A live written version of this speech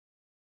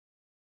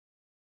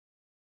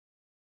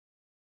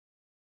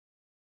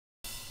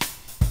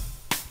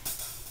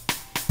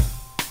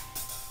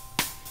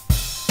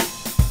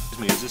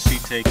me, is this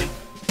seat taken?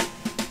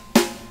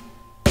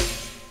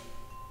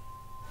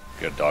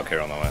 Got dog hair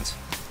on the lens.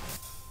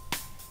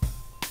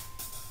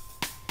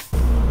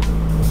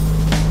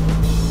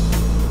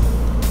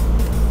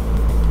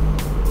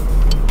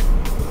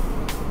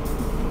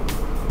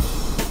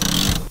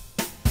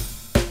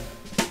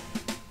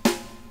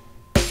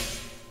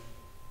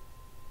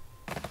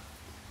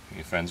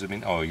 You friends with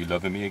me? Oh, you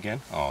loving me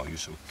again? Oh, you're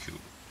so cute.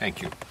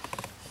 Thank you.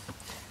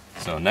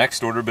 So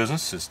next order of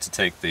business is to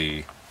take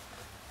the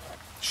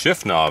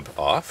shift knob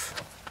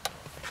off.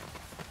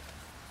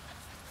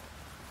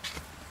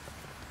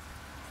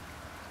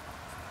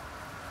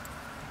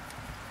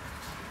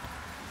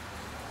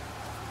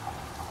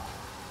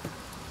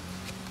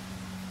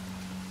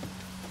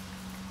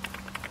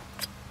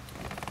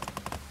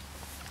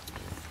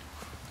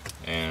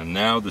 And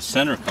now the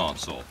center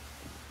console.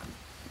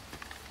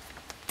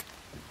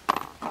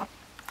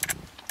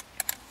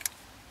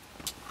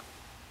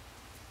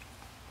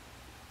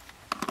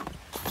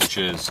 Which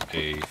is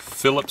a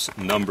Phillips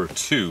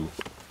 #2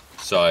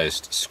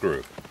 sized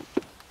screw.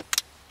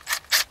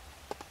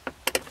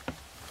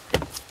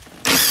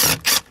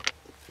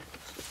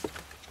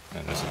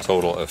 And there's a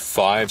total of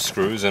 5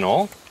 screws in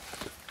all,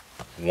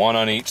 1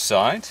 on each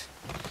side,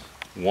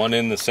 1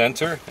 in the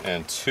center,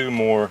 and 2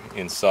 more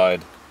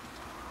inside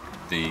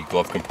the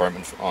glove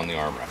compartment on the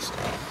armrest.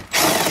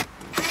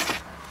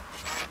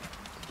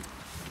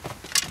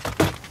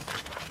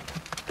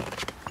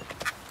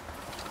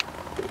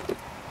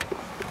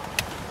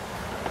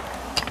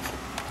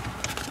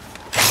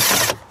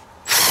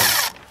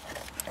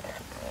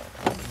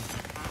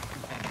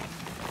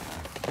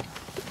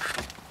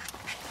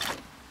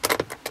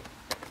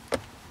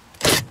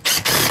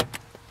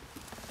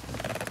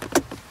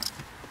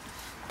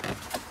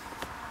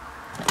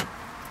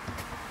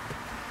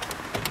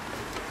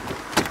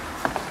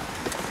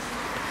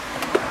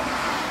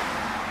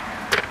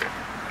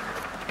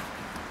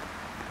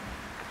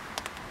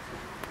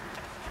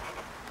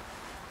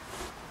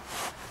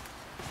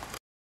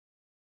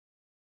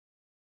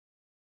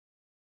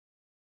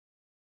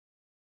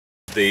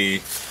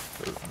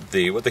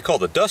 The what they call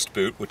the dust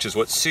boot, which is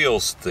what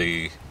seals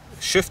the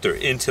shifter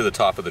into the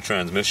top of the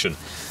transmission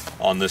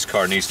on this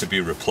car, needs to be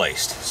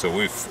replaced. So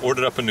we've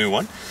ordered up a new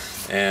one,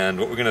 and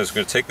what we're going to do is we're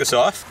going to take this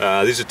off.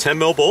 These are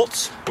 10mm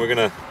bolts. We're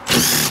going to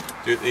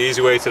do it the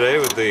easy way today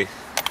with the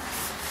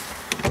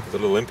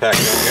little impact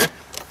on here.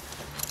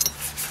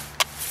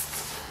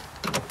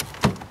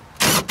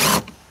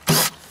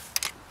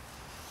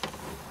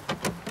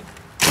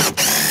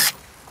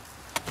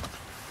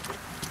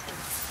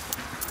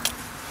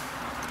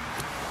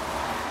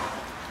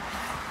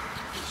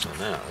 So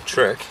now the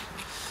trick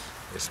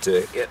is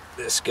to get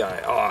this guy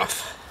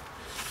off.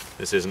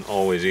 This isn't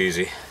always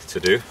easy to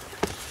do.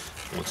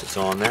 Once it's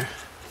on there,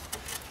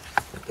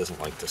 it doesn't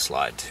like to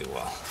slide too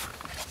well.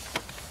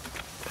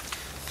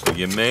 So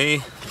you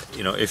may,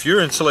 if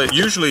you're insulated,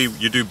 usually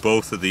you do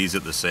both of these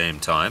at the same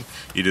time.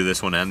 You do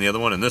this one and the other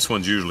one, and this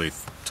one's usually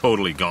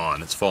totally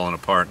gone. It's falling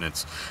apart and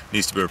it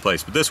needs to be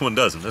replaced, but this one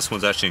doesn't. This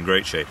one's actually in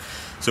great shape.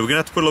 So we're gonna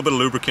have to put a little bit of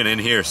lubricant in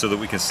here so that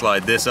we can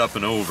slide this up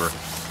and over.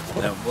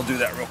 And we'll do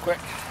that real quick.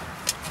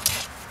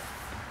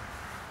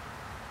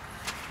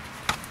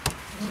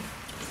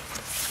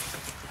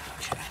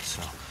 Okay,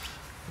 so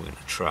we're gonna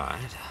try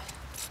to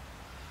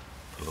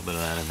put a little bit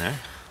of that in there.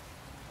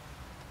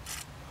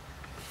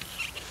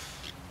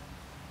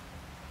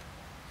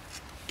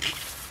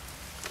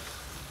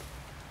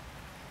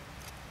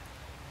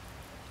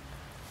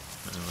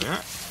 There we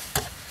are.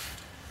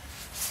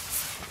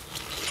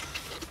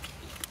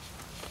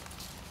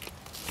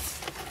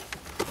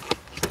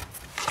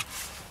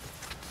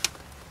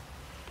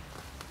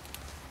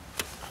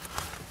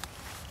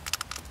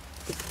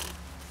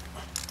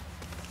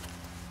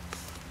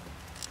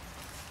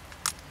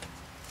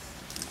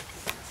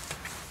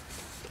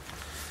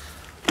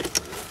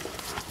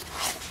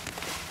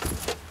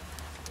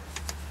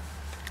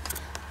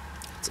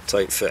 It's a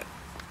tight fit.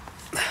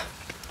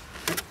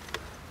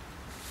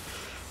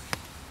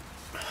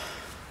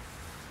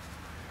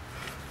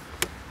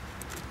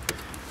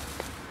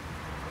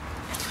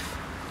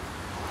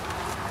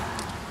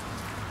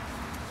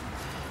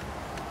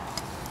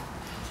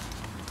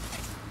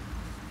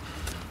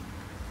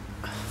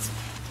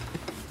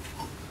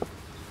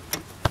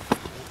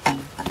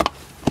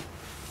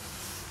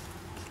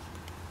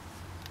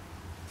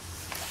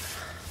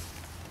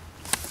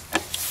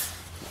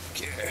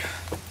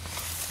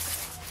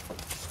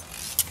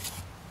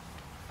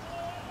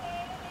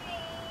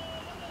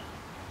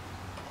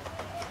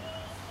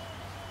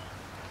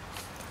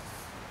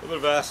 A little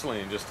bit of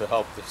Vaseline just to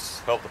help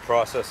the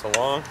process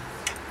along.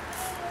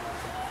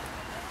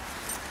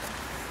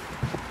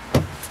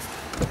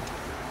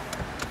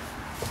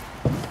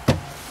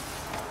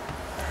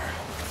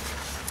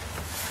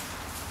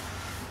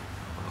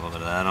 A little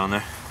bit of that on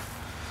there,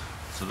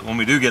 so that when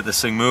we do get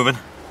this thing moving,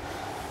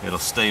 it'll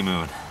stay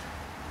moving.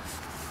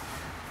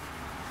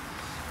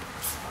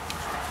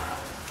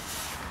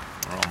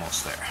 We're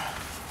almost there.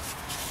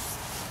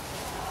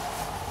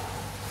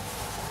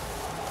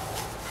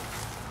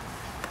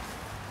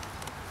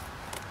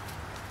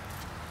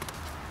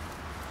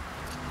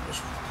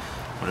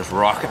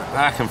 rocking it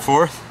back and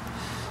forth,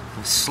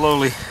 and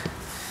slowly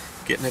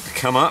getting it to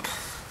come up.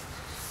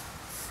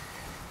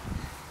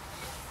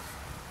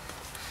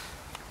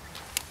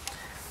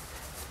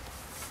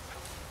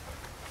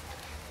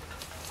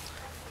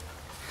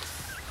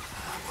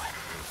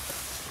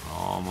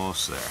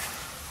 Almost there.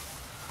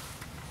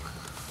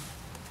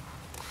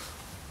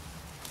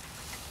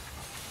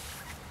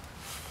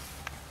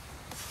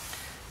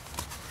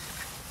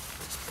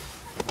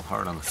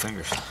 Hard on the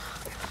fingers.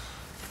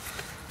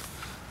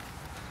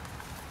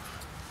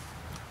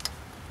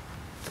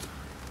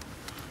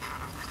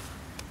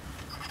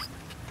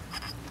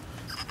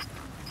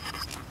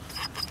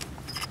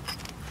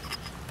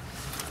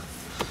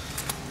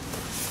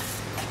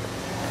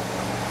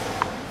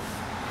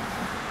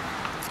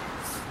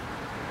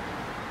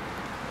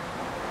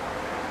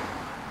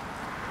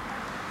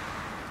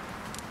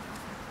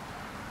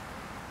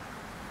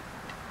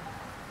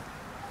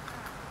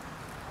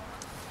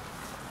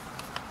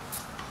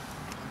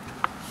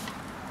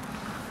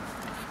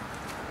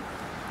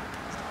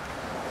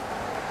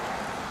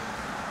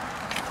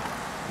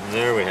 And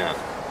there we have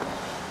it.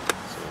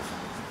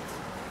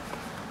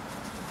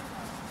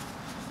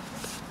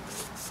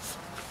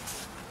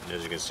 So,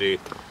 as you can see,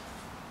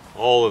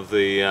 all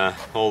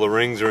the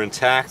rings are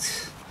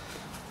intact.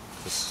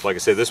 This, like I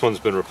said, this one's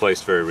been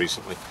replaced very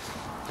recently,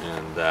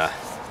 and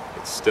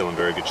it's still in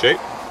very good shape.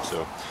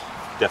 So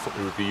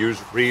definitely would be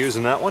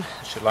reusing that one.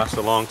 It should last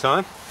a long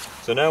time.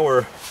 So now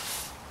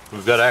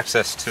we've got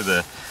access to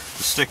the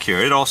stick here.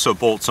 It also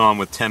bolts on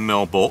with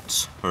 10mm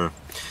bolts, or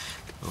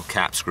little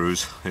cap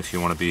screws if you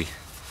want to be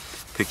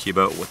picky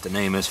about what the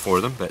name is for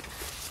them. But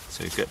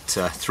so you've got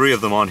 3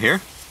 of them on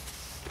here.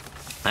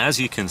 As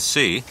you can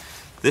see,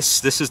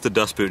 this is the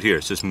dust boot here.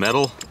 It's this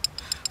metal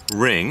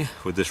ring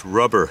with this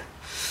rubber.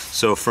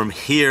 So from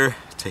here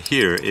to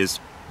here is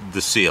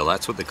the seal.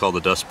 That's what they call the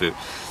dust boot,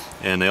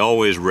 and they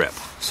always rip.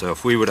 So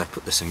if we were to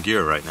put this in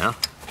gear right now,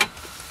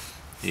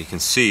 you can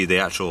see the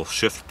actual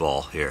shift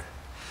ball here,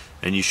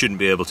 and you shouldn't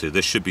be able to.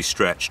 This should be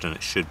stretched and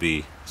it should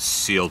be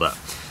sealed up.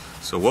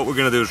 So what we're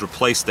going to do is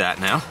replace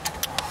that now.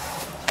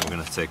 So we're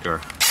going to take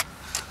our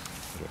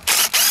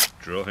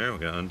drill here, we're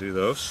going to undo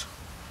those.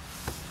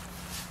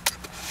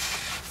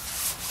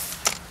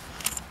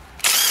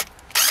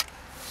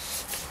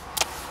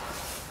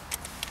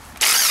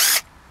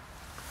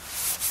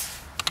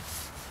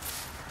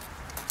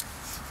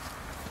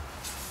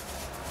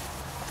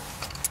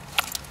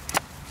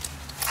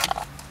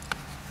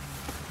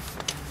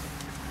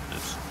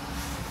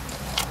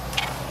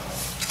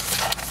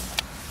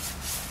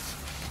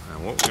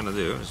 What we're going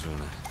to do is we're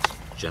going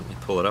to gently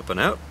pull it up and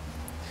out,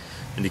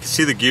 and you can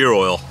see the gear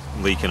oil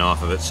leaking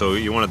off of it. So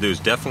what you want to do is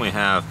definitely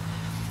have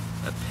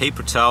a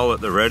paper towel at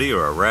the ready,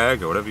 or a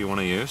rag, or whatever you want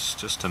to use,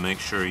 just to make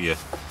sure you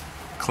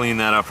clean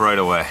that up right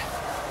away.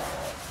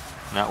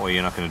 And that way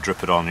you're not going to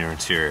drip it on your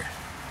interior.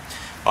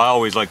 I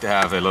always like to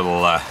have a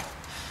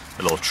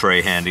little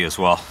tray handy as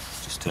well,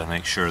 just to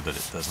make sure that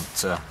it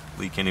doesn't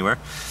leak anywhere.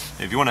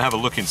 If you want to have a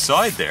look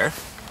inside there,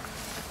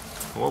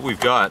 what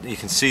we've got, you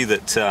can see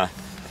that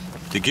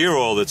the gear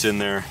oil that's in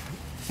there,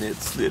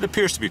 it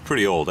appears to be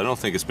pretty old. I don't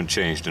think it's been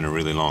changed in a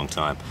really long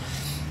time.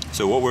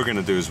 So what we're going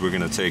to do is we're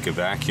going to take a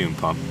vacuum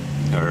pump,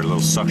 or a little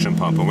suction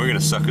pump, and we're going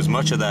to suck as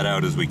much of that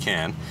out as we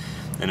can,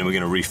 and then we're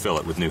going to refill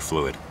it with new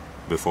fluid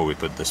before we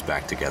put this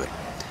back together.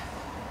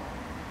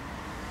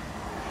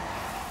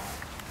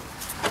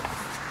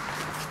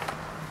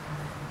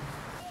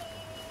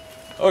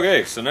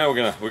 Okay, so now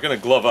we're gonna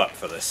glove up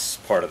for this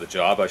part of the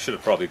job. I should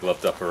have probably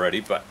gloved up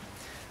already, but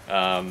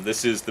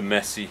this is the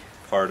messy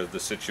part of the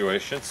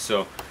situation.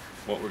 So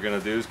what we're going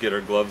to do is get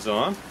our gloves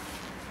on,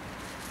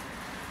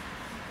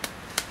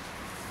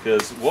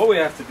 because what we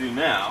have to do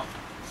now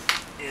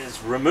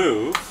is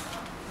remove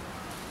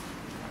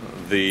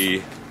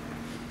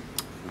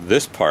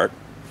this part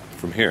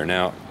from here.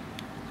 Now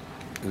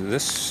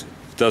this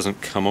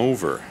doesn't come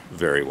over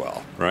very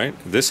well, right?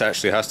 This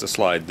actually has to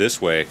slide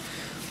this way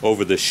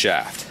over this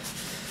shaft.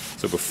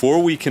 So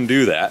before we can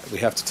do that, we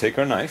have to take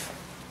our knife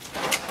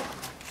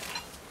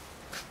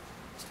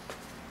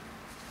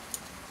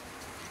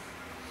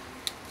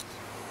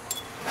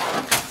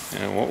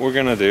and what we're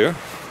gonna do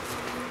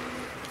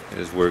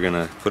is we're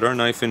gonna put our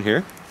knife in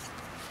here,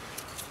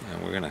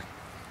 and we're gonna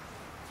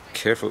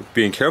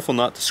being careful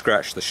not to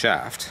scratch the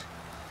shaft.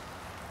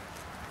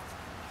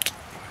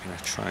 We're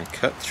gonna try and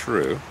cut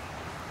through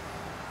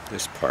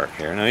this part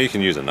here. Now you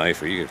can use a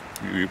knife, or you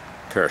could use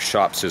a pair of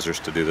shop scissors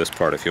to do this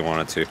part if you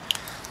wanted to,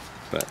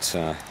 but just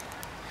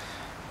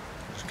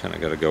kind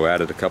of got to go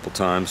at it a couple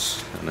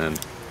times, and then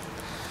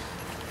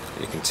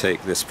you can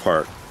take this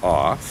part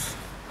off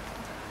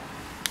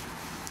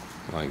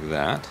like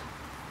that.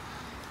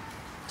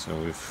 So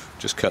we've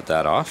just cut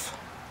that off.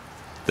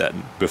 That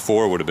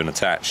before would have been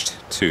attached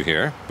to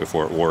here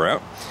before it wore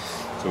out.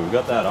 So we've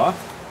got that off,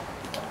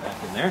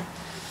 back in there.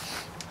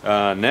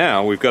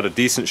 Now we've got a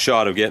decent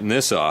shot of getting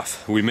this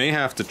off. We may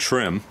have to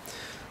trim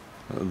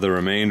the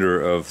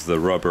remainder of the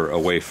rubber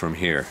away from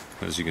here.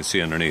 As you can see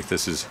underneath,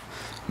 this is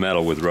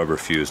metal with rubber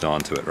fused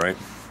onto it, right?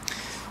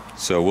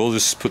 So we'll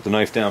just put the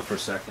knife down for a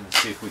second and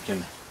see if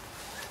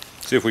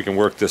we can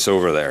work this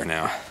over there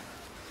now.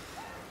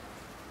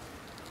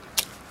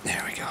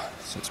 There we go.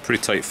 So it's a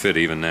pretty tight fit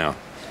even now.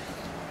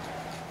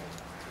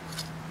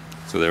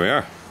 So there we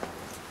are.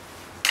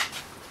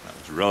 That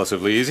was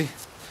relatively easy.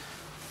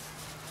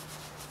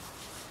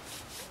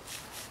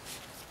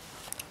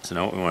 So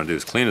now what we want to do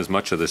is clean as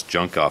much of this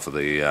junk off of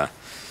the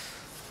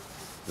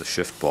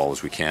shift ball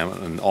as we can.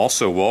 And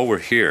also, while we're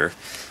here,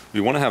 we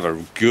want to have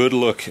a good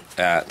look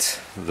at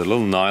the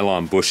little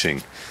nylon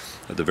bushing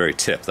at the very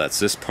tip. That's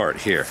this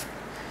part here.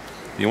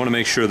 You want to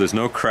make sure there's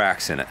no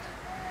cracks in it.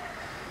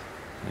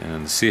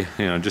 And see,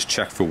 just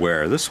check for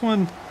wear. This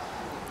one,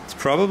 it's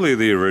probably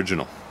the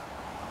original.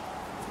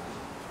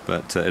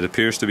 But it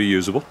appears to be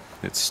usable.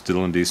 It's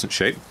still in decent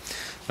shape.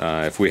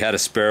 If we had a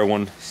spare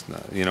one,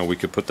 we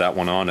could put that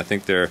one on. I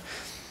think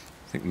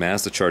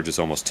Mazda charges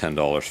almost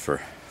 $10 for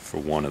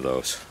one of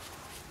those.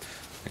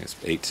 I think it's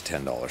 $8 to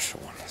 $10 for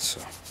one.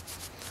 So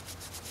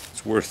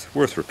it's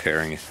worth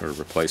repairing or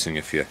replacing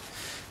if you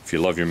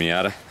love your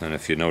Miata and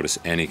if you notice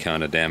any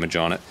kind of damage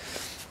on it.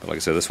 But like I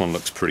said, this one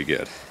looks pretty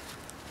good.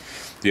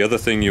 The other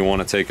thing you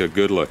want to take a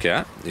good look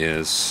at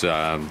is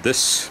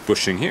this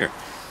bushing here.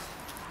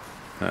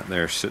 That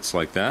there sits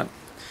like that.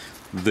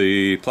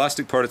 The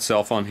plastic part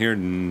itself on here,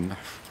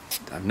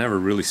 I've never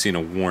really seen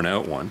a worn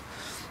out one,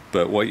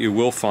 but what you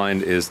will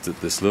find is that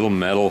this little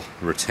metal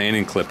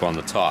retaining clip on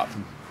the top,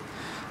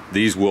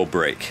 these will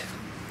break.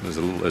 There's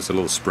a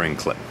little spring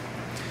clip,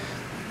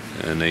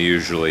 and they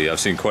usually, I've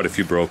seen quite a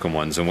few broken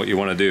ones. And what you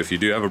want to do, if you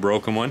do have a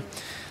broken one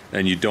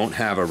and you don't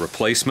have a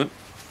replacement,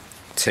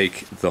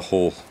 take the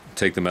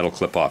metal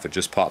clip off. It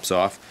just pops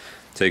off.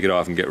 Take it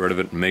off and get rid of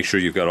it, and make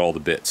sure you've got all the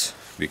bits,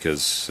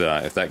 because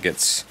if that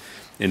gets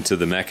into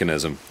the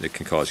mechanism, it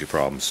can cause you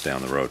problems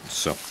down the road.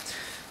 So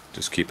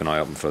just keep an eye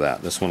open for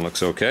that. This one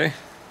looks okay.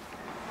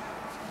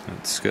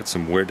 It's got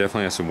some wear,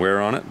 definitely has some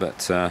wear on it,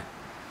 but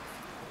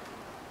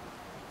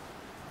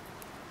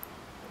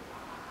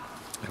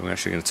we're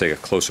actually going to take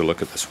a closer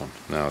look at this one.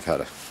 Now I've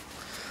had a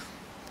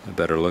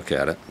better look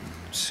at it.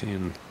 I'm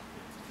seeing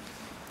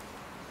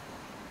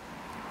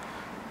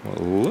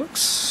what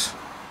looks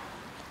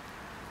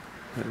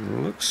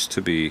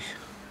to be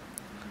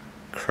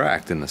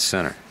cracked in the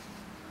center.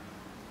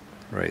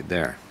 Right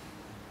there.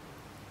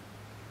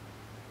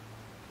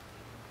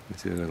 You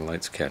see the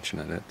light's catching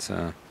it.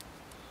 It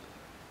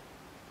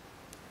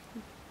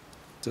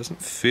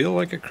doesn't feel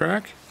like a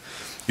crack.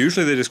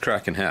 Usually they just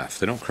crack in half.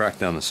 They don't crack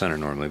down the center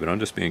normally, but I'm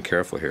just being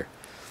careful here.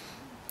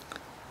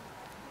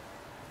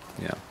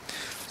 Yeah.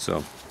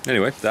 So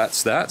anyway,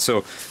 that's that.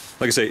 So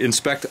like I say,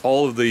 inspect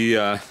all of the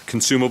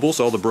consumables,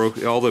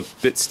 all the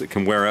bits that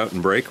can wear out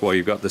and break while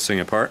you've got this thing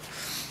apart.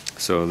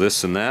 So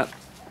this and that.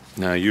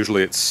 Now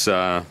usually that's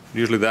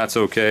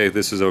okay,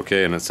 this is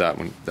okay, and it's that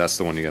one. That's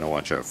the one you're gonna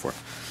watch out for.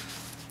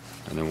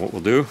 And then what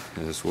we'll do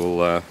is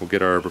we'll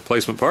get our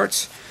replacement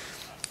parts,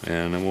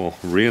 and then we'll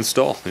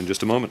reinstall in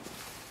just a moment.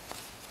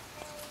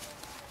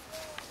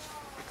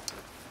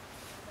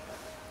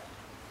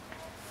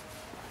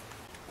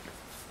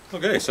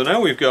 Okay, so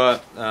now we've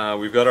got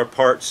our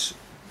parts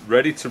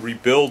ready to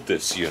rebuild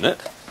this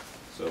unit.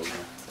 So we're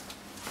gonna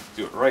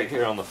do it right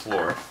here on the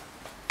floor.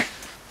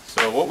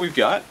 So what we've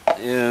got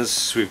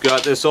is we've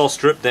got this all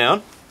stripped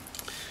down.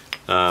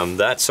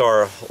 That's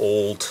our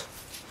old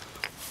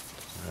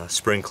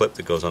spring clip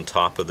that goes on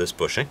top of this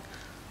bushing,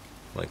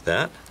 like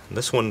that. And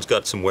this one's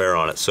got some wear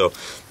on it, so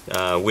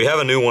we have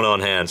a new one on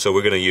hand, so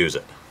we're going to use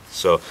it.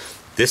 So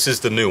this is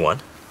the new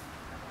one,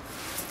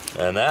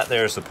 and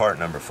there's the part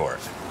number for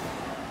it,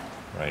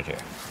 right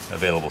here,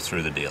 available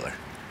through the dealer.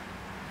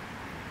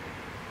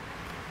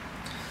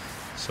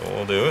 So what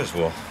we'll do is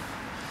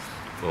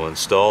we'll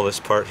install this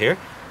part here.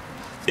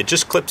 It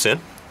just clips in,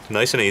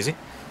 nice and easy,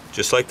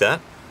 just like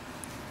that.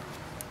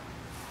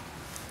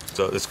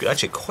 So it's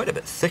actually quite a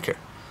bit thicker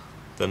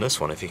than this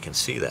one, if you can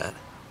see that.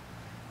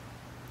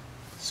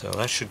 So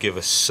that should give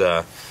us,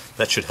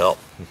 that should help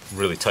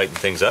really tighten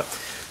things up.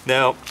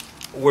 Now,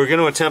 we're going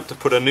to attempt to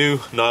put a new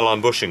nylon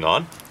bushing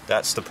on.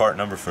 That's the part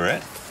number for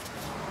it.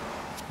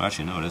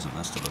 Actually, no, it isn't.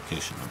 That's the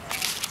location number.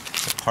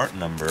 The part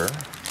number,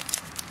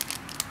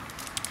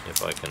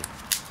 if I can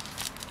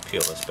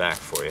peel this back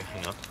for you,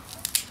 hang on.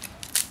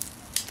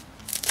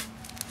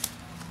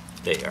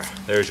 There you are.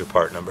 There's your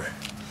part number.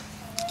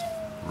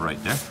 Right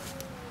there.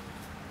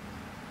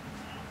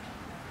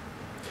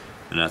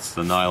 And that's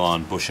the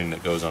nylon bushing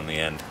that goes on the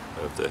end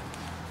of the,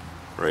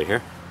 right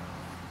here.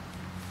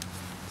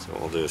 So what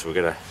we'll do is we're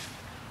going to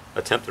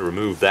attempt to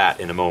remove that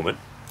in a moment.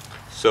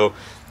 So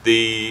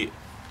the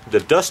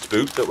dust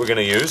boot that we're going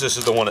to use, this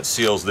is the one that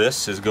seals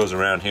this, it goes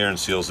around here and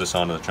seals this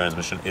onto the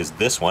transmission, is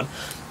this one.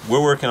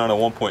 We're working on a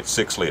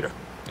 1.6 liter.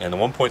 And the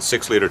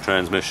 1.6 liter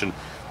transmission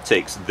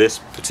takes this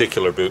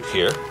particular boot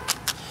here.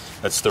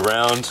 That's the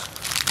round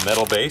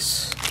metal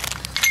base,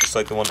 just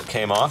like the one that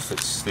came off.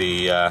 It's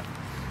the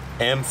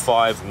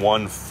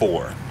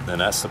M514,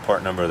 and that's the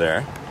part number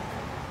there.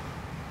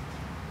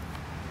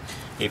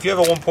 If you have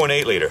a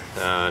 1.8 liter,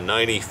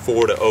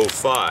 94 to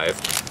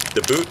 05,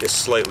 the boot is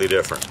slightly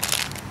different.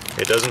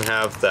 It doesn't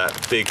have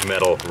that big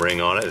metal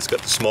ring on it. It's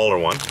got the smaller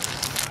one,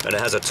 and it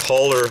has a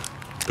taller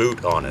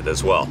boot on it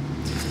as well.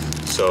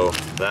 So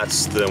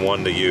that's the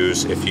one to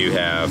use if you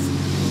have,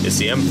 it's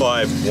the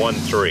M5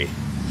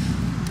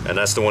 1.3, and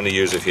that's the one to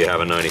use if you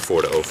have a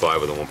 94 to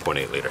 05 with a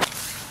 1.8 liter.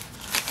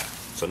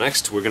 So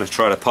next we're going to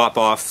try to pop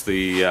off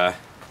the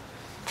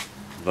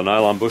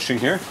nylon bushing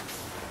here.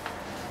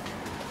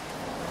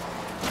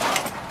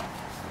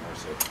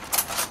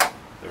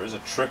 There is a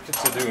trick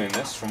to doing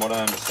this from what I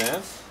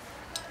understand.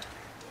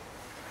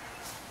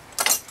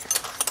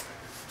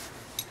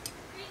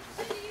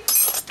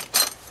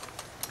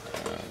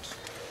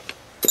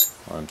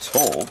 I'm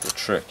told the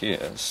trick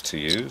is to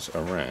use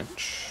a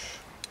wrench,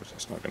 because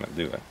that's not going to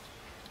do it.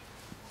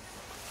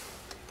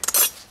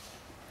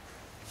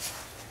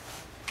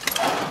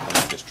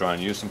 Just try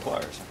and use some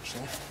pliers,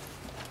 actually.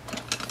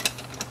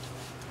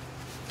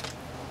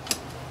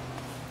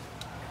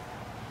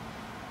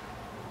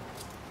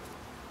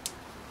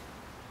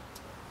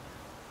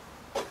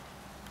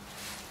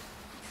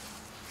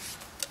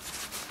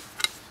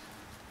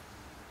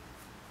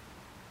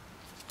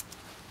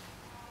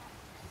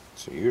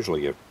 So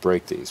usually you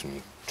break these when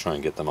you try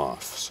and get them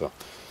off. So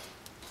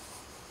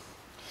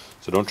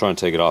don't try and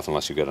take it off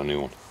unless you get a new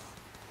one.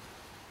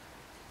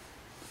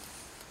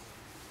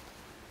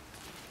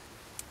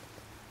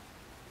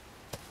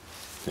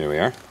 There we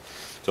are.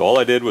 So all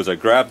I did was I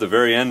grabbed the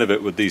very end of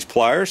it with these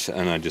pliers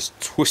and I just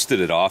twisted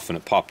it off and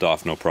it popped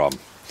off no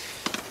problem.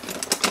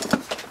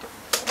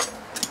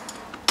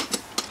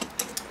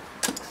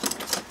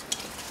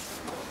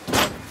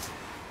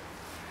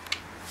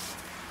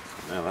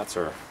 Now that's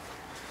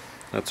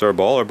our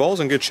ball. Our ball's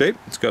in good shape.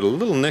 It's got a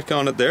little nick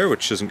on it there,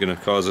 which isn't going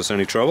to cause us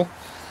any trouble.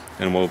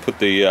 And we'll put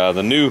the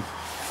new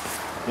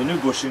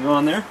bushing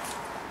on there.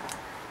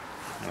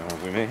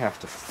 We may have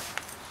to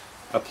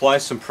apply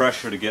some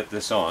pressure to get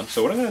this on.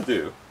 So what I'm going to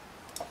do,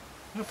 I'm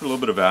going to put a little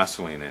bit of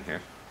Vaseline in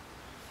here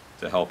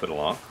to help it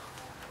along,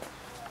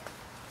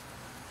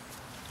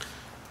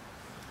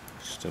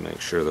 just to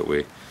make sure that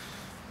we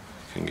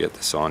can get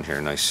this on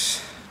here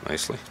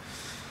nicely.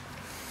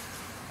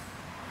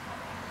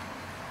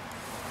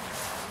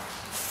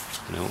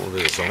 Now what we'll do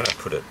is I'm going to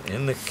put it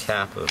in the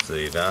cap of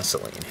the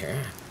Vaseline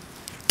here.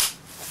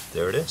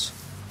 There it is.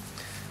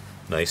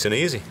 Nice and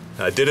easy.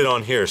 I did it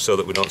on here so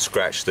that we don't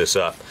scratch this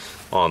up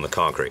on the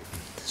concrete.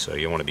 So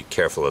you want to be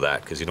careful of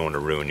that because you don't want to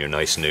ruin your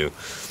nice new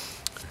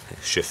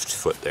shift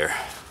foot there.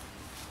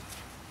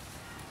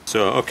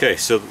 So okay,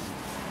 so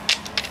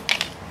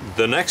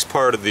the next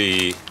part of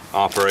the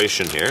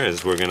operation here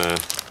is we're going to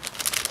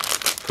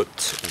put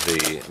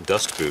the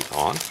dust boot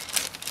on.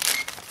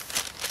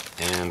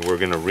 And we're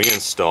going to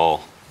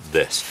reinstall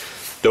this.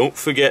 Don't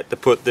forget to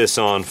put this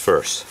on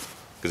first,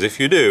 because if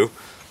you do,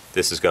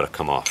 this has got to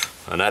come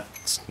off, and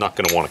that's not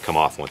going to want to come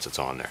off once it's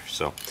on there.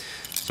 So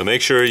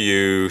make sure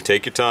you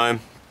take your time,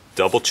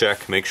 double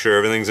check, make sure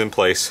everything's in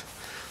place,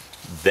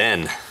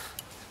 then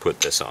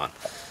put this on.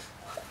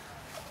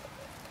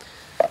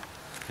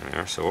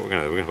 There, so what we're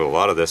going to put a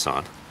lot of this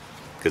on,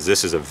 because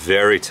this is a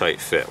very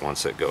tight fit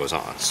once it goes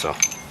on. So.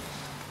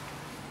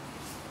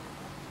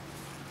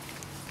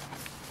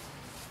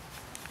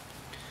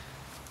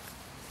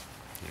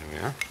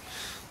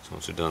 So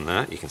once we've done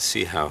that, you can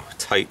see how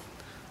tight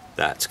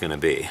that's going to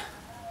be.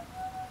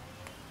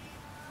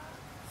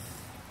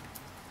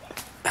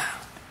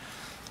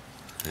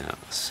 Yeah,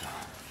 so.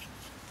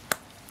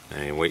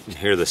 And you wait and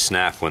hear the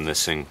snap when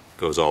this thing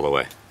goes all the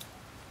way.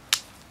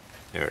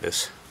 There it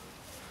is.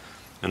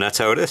 And that's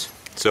how it is.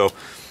 So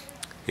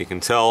you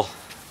can tell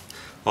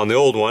on the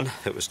old one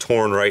it was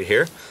torn right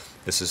here.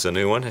 This is a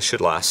new one. It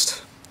should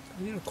last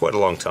quite a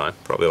long time.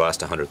 Probably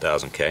last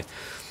 100,000 K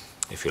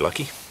if you're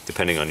lucky,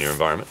 depending on your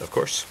environment, of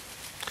course.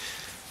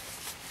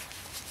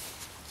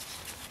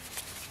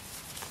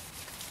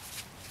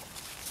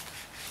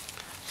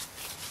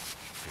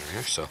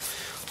 There, so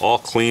all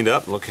cleaned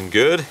up, looking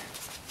good.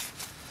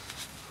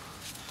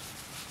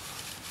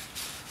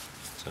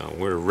 So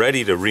we're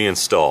ready to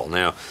reinstall.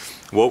 Now,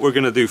 what we're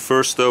going to do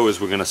first, though,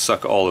 is we're going to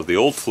suck all of the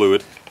old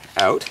fluid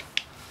out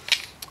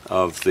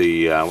of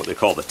the what they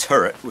call the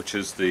turret, which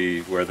is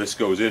where this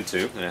goes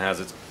into, and it has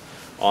its.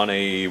 On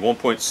a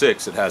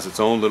 1.6, it has its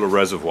own little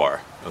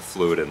reservoir of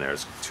fluid in there.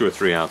 It's 2 or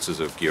 3 ounces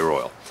of gear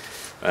oil.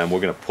 And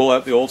we're going to pull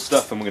out the old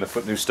stuff and we're going to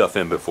put new stuff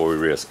in before we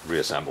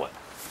reassemble it.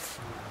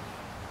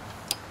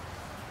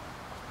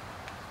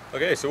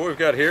 Okay, so what we've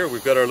got here,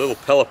 we've got our little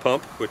pellet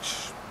pump, which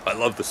I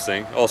love this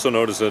thing, also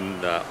known as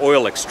an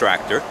oil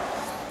extractor.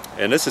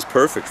 And this is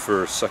perfect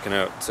for sucking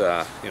out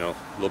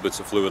little bits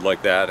of fluid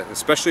like that,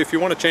 especially if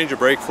you want to change your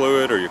brake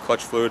fluid or your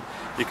clutch fluid.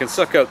 You can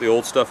suck out the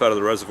old stuff out of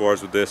the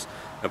reservoirs with this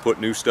and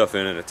put new stuff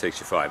in, and it takes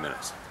you 5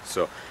 minutes.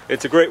 So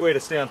it's a great way to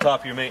stay on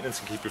top of your maintenance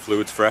and keep your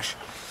fluids fresh.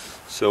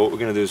 So what we're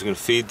going to do is we're going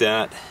to feed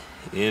that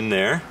in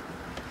there,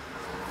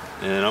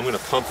 and I'm going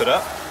to pump it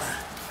up.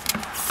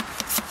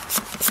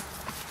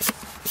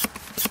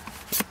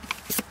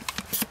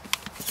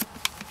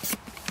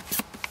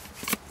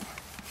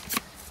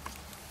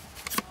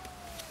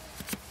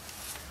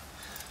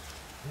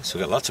 So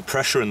we've got lots of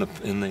pressure in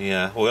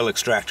the oil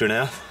extractor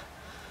now.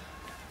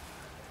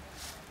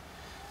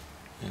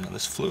 You know,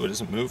 this fluid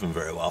isn't moving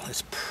very well.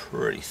 It's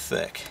pretty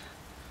thick.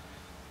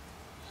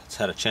 It's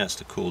had a chance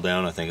to cool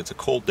down, I think. It's a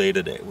cold day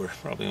today. We're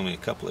probably only a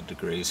couple of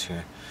degrees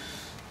here.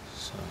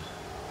 So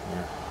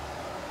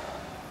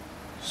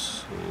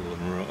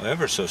we're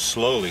ever so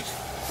slowly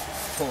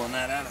pulling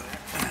that out of there.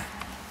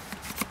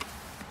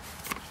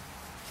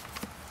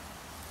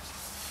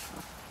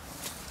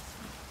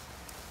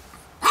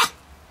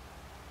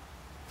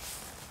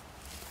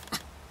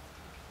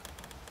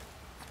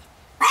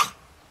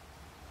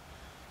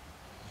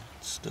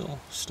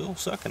 Still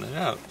sucking it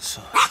out,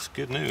 so it's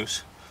good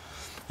news.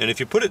 And if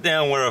you put it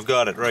down where I've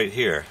got it right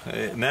here,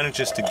 it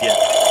manages to get,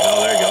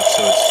 oh, there you go,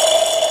 so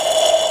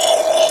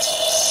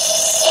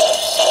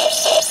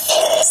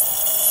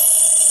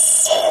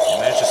it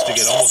manages to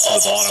get almost to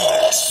the bottom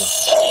there. So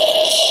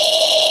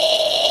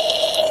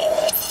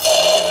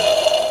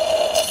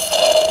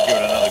give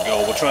it another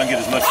go. We'll try and get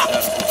as much of that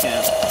as we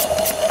can.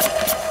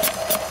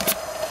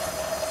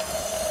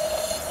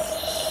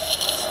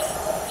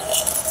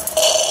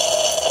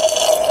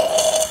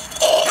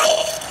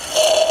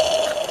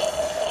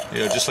 You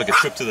know, just like a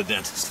trip to the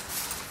dentist.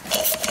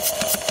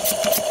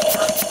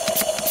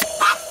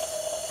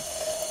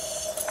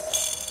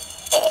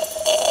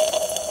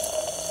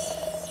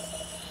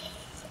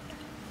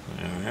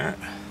 There we are.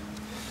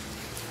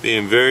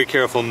 Being very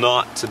careful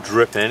not to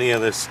drip any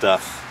of this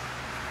stuff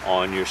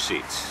on your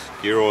seats.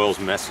 Gear oil's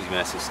messy,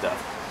 messy stuff.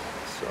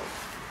 So.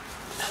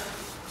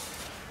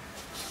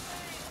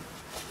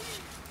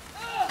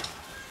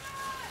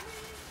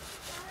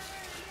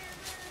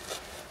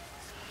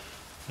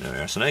 There we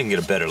are. So now you can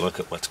get a better look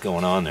at what's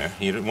going on there.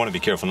 You want to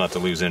be careful not to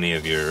lose any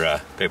of your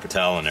paper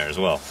towel in there as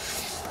well.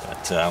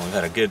 But we've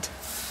had a good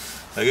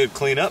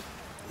clean up.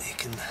 You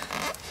can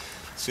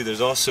see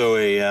there's also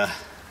a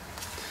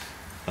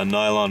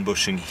nylon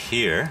bushing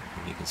here.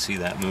 You can see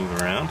that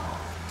move around.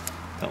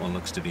 That one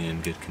looks to be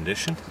in good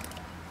condition.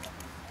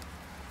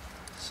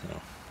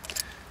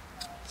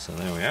 So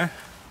there we are.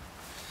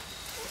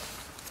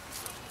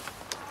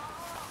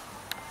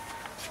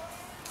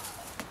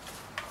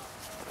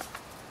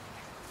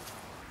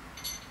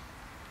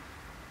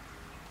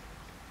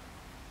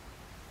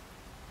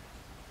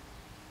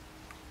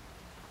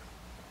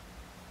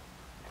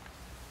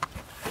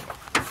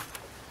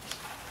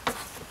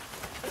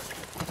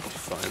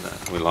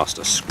 We lost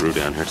a screw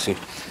down here, see?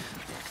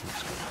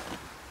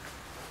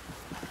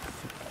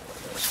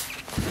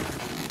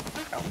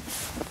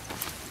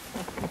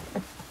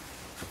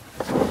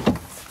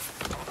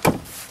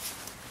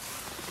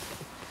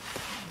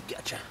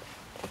 Gotcha.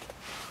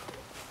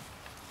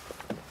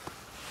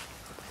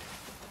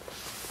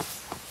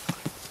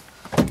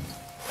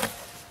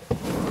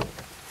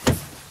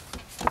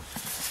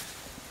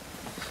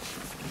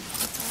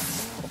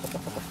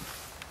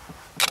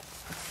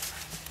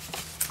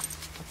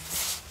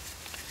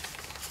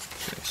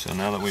 So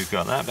now that we've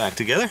got that back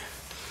together,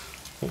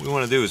 what we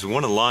want to do is we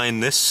want to line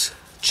this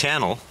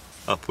channel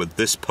up with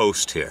this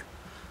post here.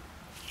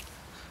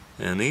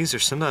 And these are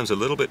sometimes a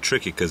little bit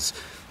tricky because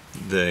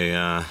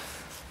the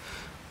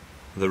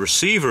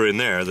receiver in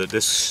there that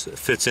this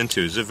fits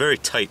into is a very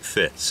tight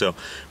fit. So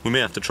we may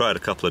have to try it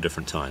a couple of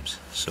different times.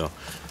 So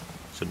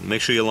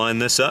make sure you line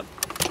this up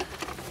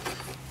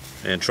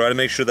and try to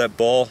make sure that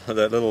ball,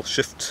 that little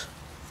shift,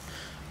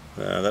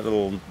 that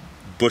little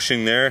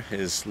bushing there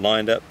is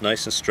lined up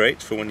nice and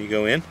straight for when you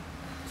go in.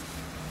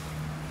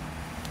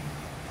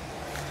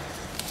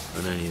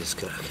 And then you just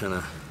gotta kind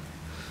of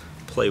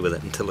play with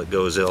it until it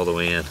goes all the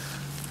way in.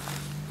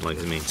 Like,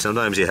 I mean,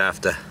 sometimes you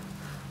have to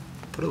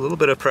put a little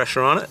bit of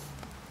pressure on it,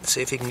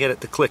 see if you can get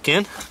it to click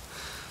in.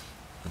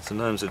 And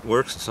sometimes it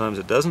works and sometimes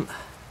it doesn't.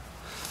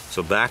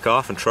 So back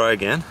off and try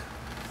again.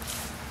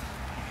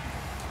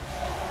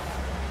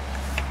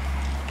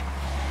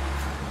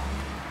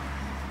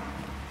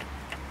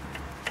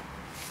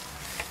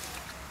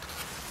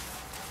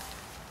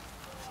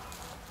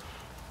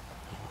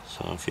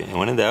 So if you,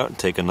 when in doubt,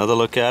 take another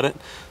look at it,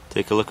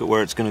 take a look at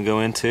where it's going to go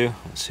into,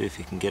 and see if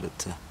you can get it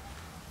to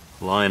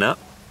line up.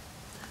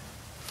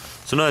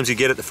 Sometimes you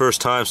get it the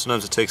first time,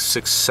 sometimes it takes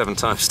 6-7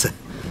 times to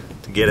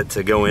get it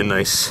to go in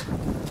nice.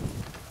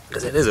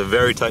 Because it is a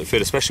very tight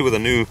fit, especially with a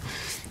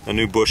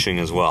new bushing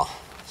as well.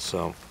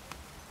 So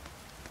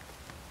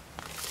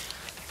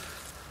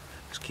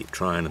just keep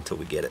trying until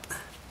we get it.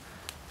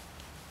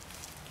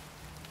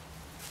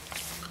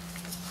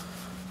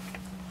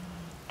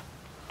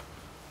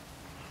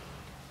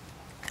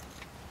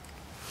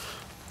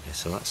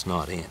 So that's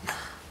not in.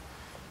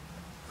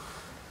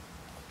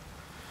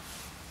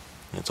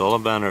 It's all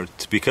about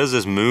it, because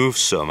this moves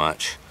so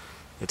much,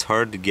 it's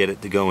hard to get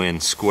it to go in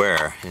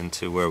square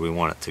into where we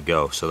want it to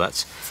go. So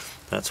that's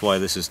why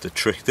this is the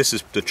trick. This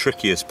is the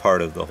trickiest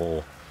part of the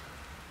whole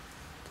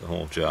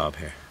job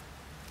here.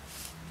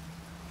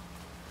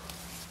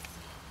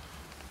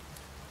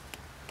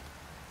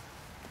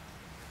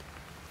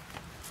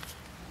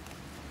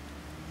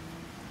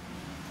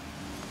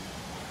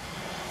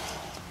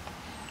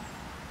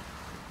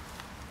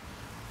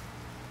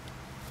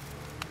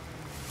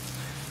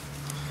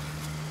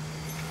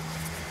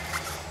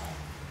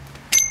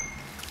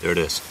 There it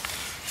is.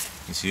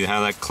 You see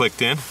how that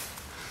clicked in?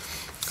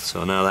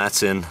 So now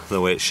that's in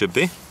the way it should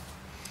be.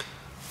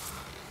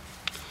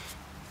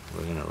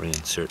 We're going to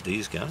reinsert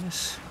these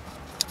guys.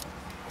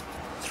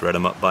 Thread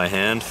them up by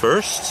hand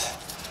first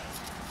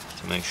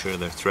to make sure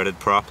they're threaded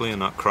properly and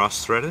not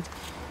cross-threaded.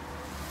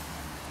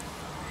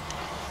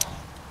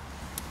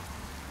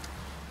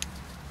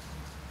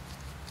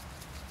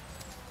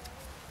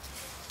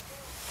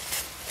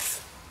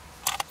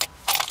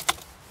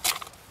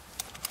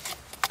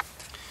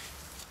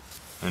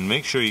 And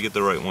make sure you get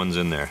the right ones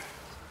in there.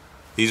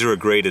 These are a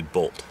graded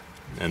bolt,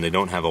 and they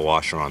don't have a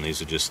washer on.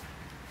 These are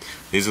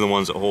the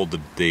ones that hold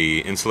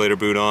the insulator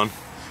boot on,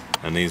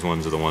 and these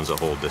ones are the ones that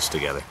hold this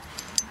together.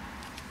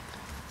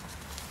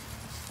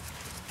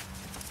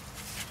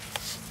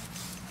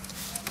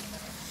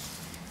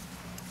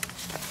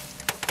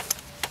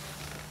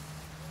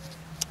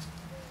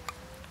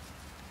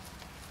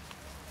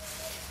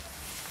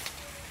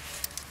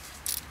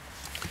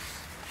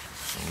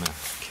 I'm going to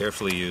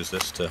carefully use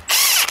this to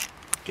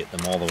get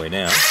them all the way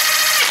down.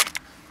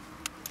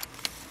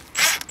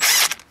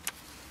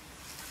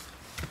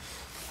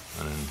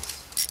 And then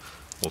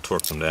we'll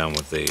torque them down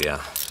with the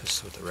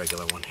just with the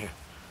regular one here.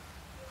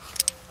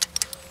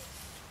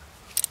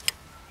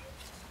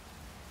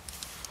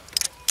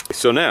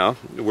 So now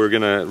we're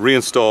going to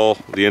reinstall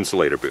the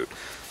insulator boot.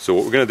 So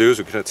what we're going to do is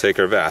we're going to take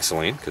our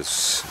Vaseline,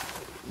 because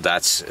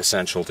that's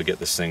essential to get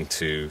this thing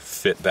to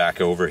fit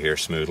back over here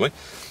smoothly.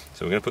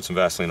 So we're going to put some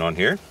Vaseline on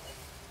here.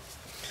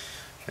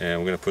 And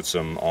we're going to put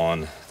some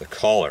on the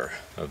collar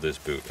of this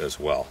boot as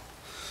well.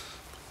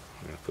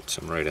 I'm going to put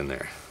some right in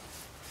there.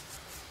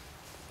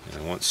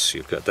 And once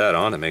you've got that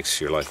on, it makes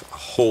your life a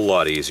whole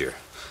lot easier.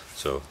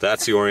 So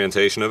that's the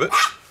orientation of it.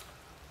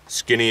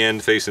 Skinny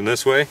end facing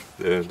this way,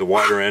 the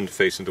wider end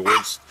facing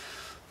towards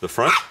the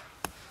front.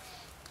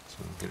 So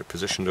get it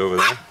positioned over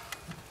there.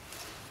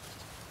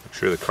 Make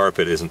sure the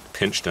carpet isn't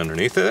pinched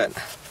underneath it.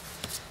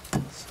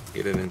 So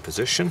get it in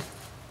position.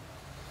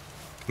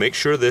 Make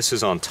sure this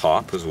is on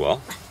top as well.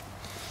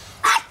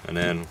 And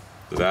then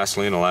the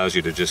Vaseline allows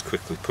you to just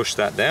quickly push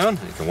that down.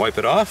 You can wipe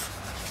it off.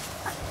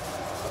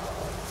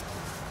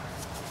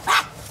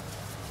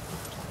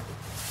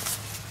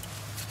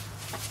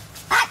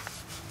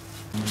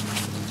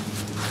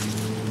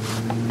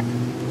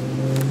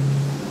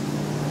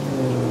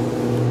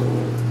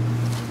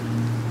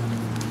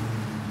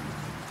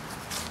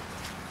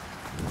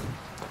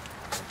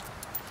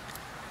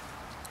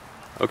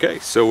 Okay,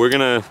 so we're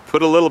going to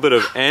put a little bit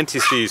of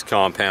anti-seize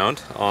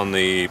compound on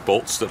the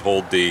bolts that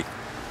hold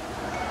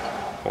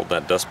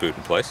that dust boot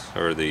in place,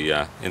 or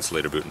the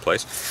insulator boot in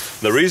place.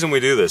 The reason we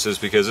do this is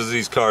because as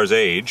these cars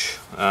age,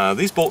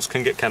 these bolts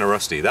can get kind of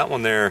rusty. That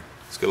one there,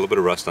 it's got a little bit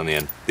of rust on the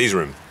end. These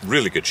are in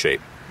really good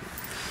shape,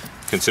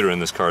 considering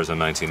this car is a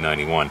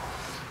 1991.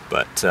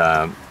 But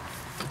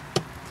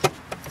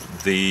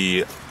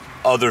the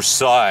other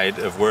side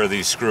of where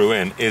these screw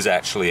in is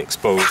actually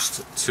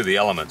exposed to the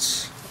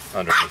elements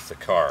underneath the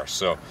car.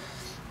 So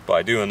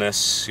by doing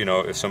this, you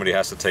know, if somebody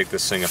has to take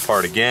this thing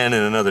apart again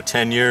in another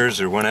 10 years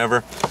or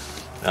whenever,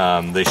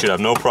 they should have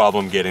no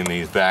problem getting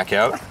these back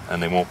out,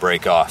 and they won't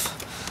break off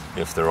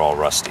if they're all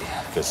rusty,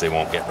 because they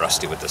won't get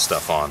rusty with this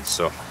stuff on.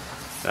 So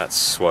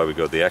that's why we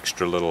go the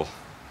extra little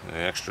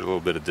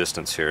bit of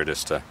distance here,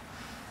 just to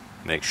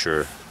make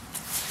sure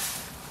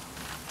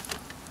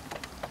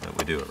that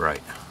we do it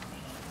right.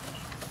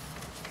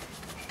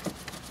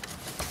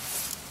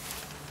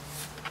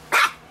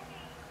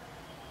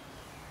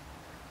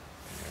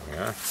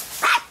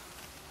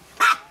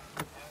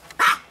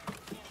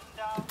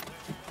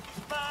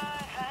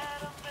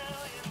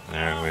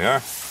 There we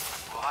are.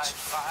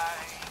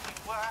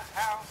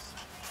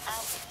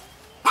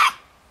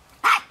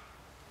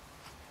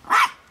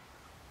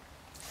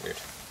 Weird.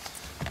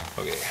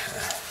 Okay.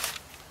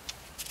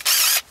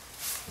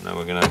 Now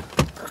we're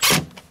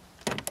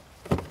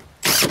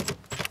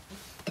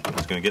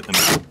just gonna get them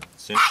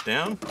cinched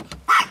down.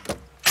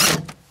 There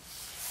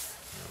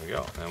we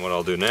go. And what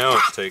I'll do now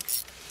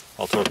is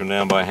I'll torque them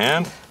down by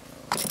hand.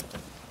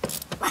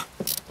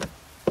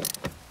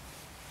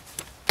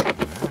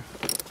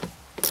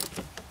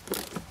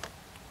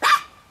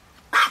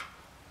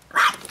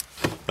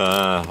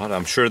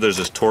 I'm sure there's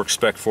this torque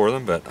spec for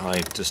them, but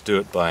I just do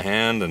it by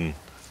hand, and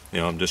you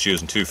know, I'm just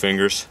using 2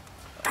 fingers.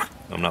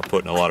 I'm not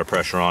putting a lot of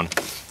pressure on.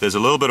 There's a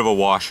little bit of a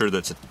washer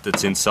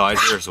that's inside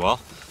here as well,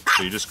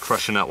 so you're just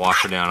crushing that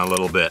washer down a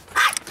little bit,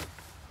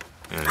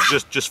 and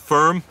just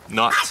firm,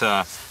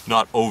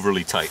 not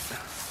overly tight.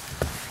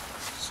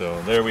 So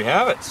there we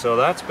have it. So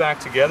that's back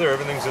together.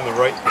 Everything's in the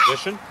right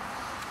position.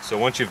 So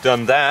once you've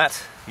done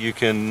that, you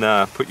can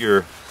put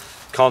your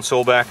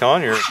console back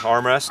on, your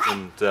armrest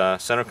and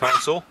center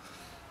console,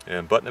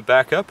 and button it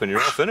back up, and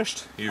you're all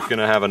finished. You're going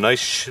to have a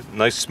nice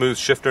smooth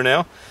shifter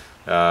now.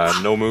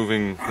 No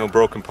moving, no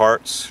broken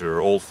parts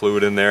or old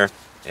fluid in there,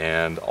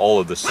 and all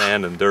of the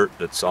sand and dirt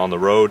that's on the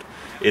road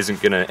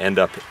isn't going to end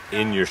up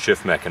in your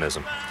shift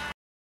mechanism.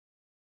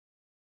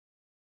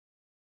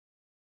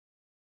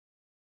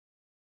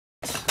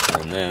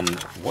 And then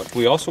what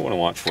we also want to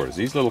watch for is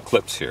these little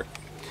clips here.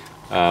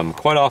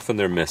 Quite often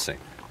they're missing.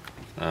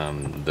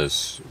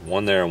 There's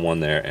one there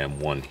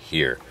and one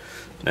here.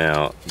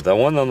 Now the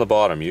one on the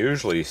bottom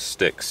usually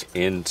sticks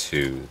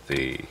into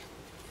the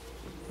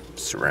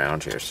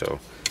surround here, so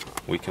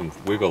we can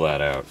wiggle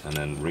that out and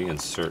then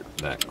reinsert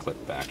that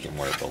clip back in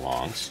where it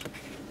belongs,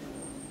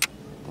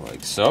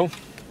 like so,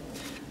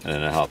 and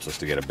then it helps us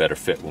to get a better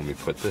fit when we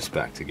put this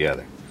back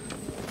together.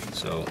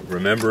 So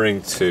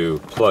remembering to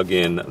plug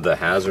in the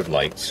hazard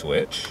light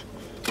switch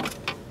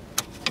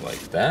like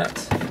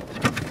that,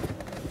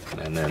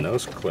 and then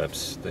those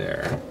clips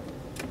there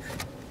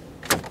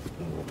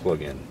we'll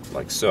plug in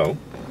like so,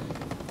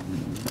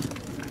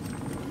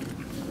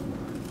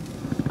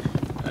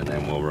 and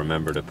then we'll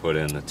remember to put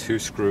in the 2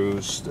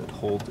 screws that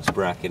hold this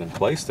bracket in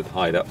place that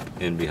hide up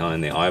in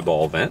behind the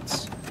eyeball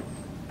vents.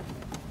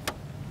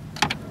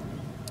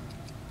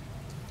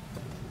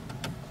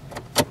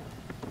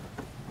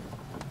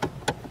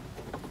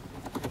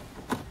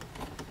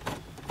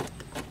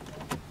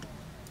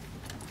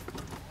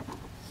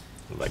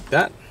 Like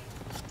that,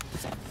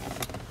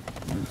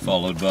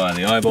 followed by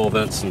the eyeball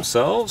vents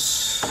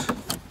themselves.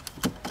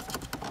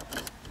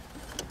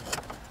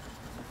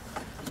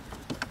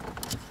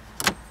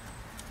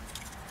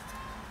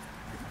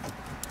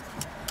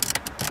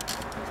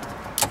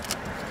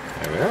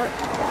 There we are,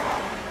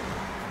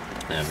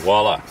 and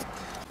voila.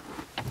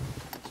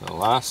 So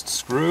last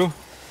screw.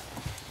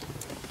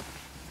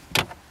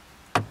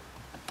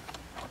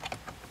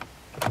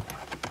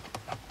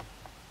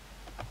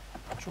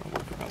 Try and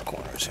work around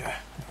corners here.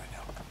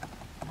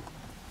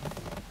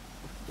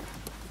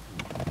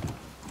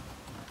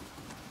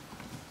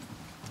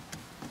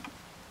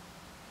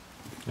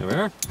 There we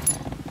are.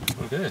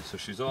 Okay, so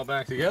she's all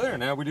back together, and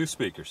now we do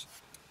speakers.